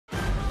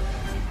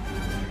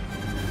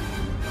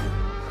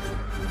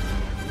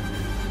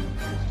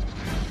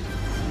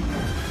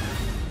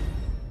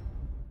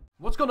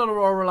What's going on,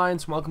 Aurora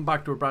Alliance, and welcome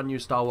back to a brand new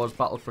Star Wars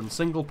Battlefront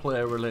single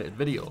player related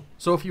video.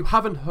 So if you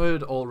haven't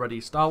heard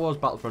already, Star Wars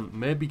Battlefront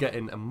may be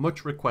getting a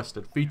much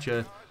requested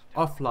feature,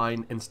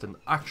 offline instant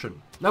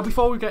action. Now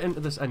before we get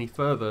into this any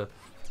further,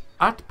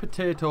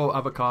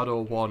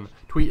 @PotatoAvocado1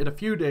 tweeted a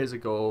few days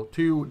ago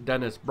to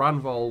Dennis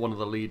Branval, one of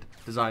the lead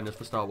designers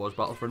for Star Wars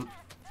Battlefront,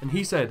 and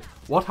he said,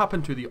 "What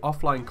happened to the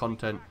offline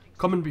content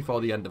coming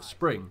before the end of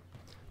spring?"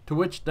 To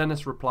which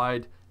Dennis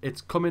replied, "It's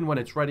coming when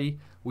it's ready.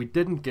 We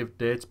didn't give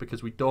dates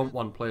because we don't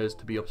want players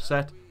to be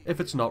upset if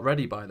it's not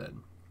ready by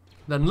then."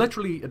 Then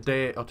literally a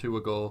day or two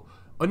ago,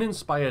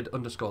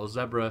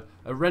 uninspired_zebra,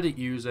 a Reddit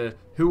user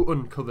who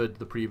uncovered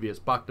the previous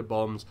Bacta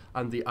bombs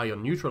and the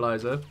ion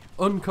neutralizer,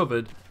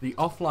 uncovered the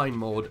offline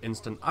mode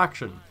instant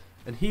action,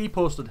 and he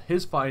posted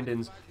his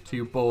findings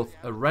to both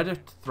a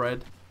Reddit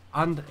thread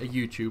and a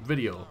YouTube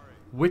video,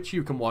 which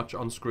you can watch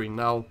on screen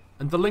now,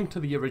 and the link to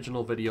the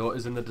original video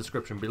is in the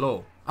description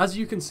below. As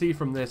you can see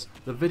from this,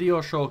 the video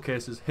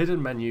showcases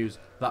hidden menus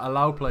that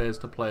allow players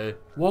to play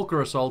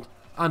Walker Assault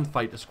and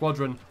Fight a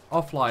Squadron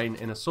offline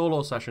in a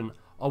solo session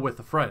or with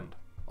a friend.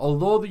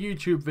 Although the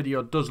YouTube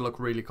video does look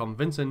really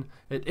convincing,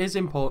 it is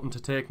important to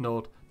take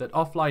note that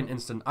offline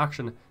instant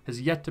action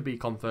has yet to be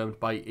confirmed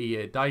by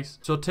EA DICE,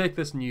 so take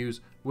this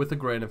news with a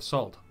grain of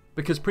salt.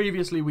 Because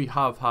previously we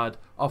have had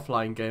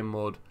offline game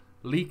mode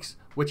leaks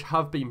which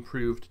have been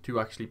proved to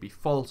actually be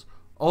false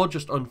or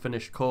just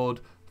unfinished code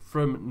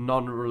from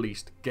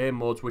non-released game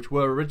modes which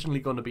were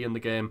originally going to be in the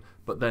game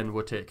but then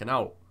were taken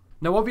out.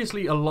 Now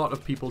obviously a lot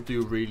of people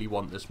do really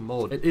want this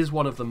mode. It is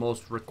one of the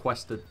most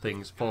requested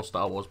things for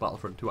Star Wars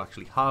Battlefront to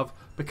actually have,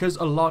 because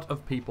a lot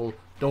of people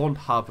don't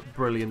have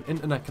brilliant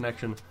internet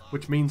connection,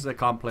 which means they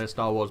can't play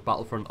Star Wars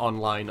Battlefront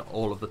online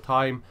all of the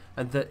time,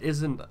 and there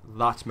isn't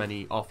that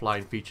many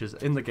offline features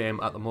in the game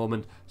at the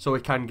moment, so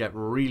it can get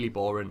really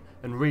boring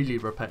and really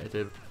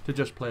repetitive to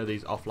just play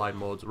these offline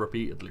modes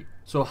repeatedly.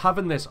 So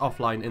having this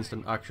offline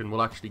instant action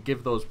will actually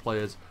give those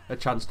players a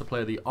chance to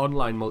play the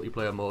online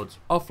multiplayer modes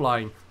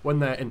offline when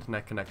their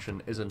internet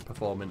connection isn't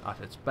performing at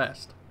its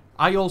best.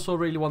 I also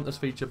really want this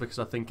feature because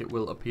I think it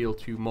will appeal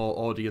to more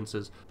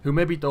audiences who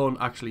maybe don't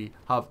actually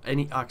have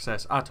any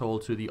access at all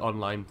to the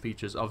online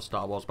features of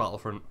Star Wars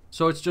Battlefront.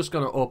 So it's just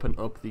going to open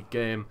up the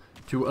game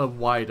to a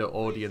wider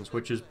audience,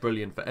 which is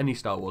brilliant for any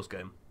Star Wars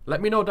game.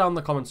 Let me know down in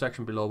the comment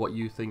section below what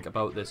you think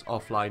about this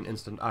offline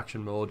instant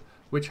action mode,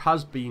 which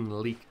has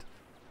been leaked,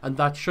 and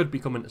that should be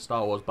coming to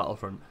Star Wars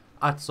Battlefront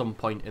at some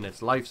point in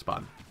its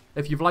lifespan.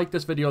 If you've liked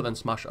this video, then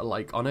smash a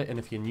like on it, and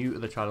if you're new to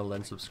the channel,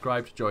 then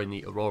subscribe to join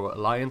the Aurora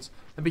Alliance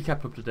and be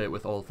kept up to date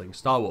with all things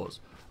Star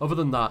Wars. Other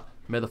than that,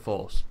 may the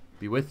Force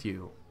be with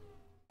you.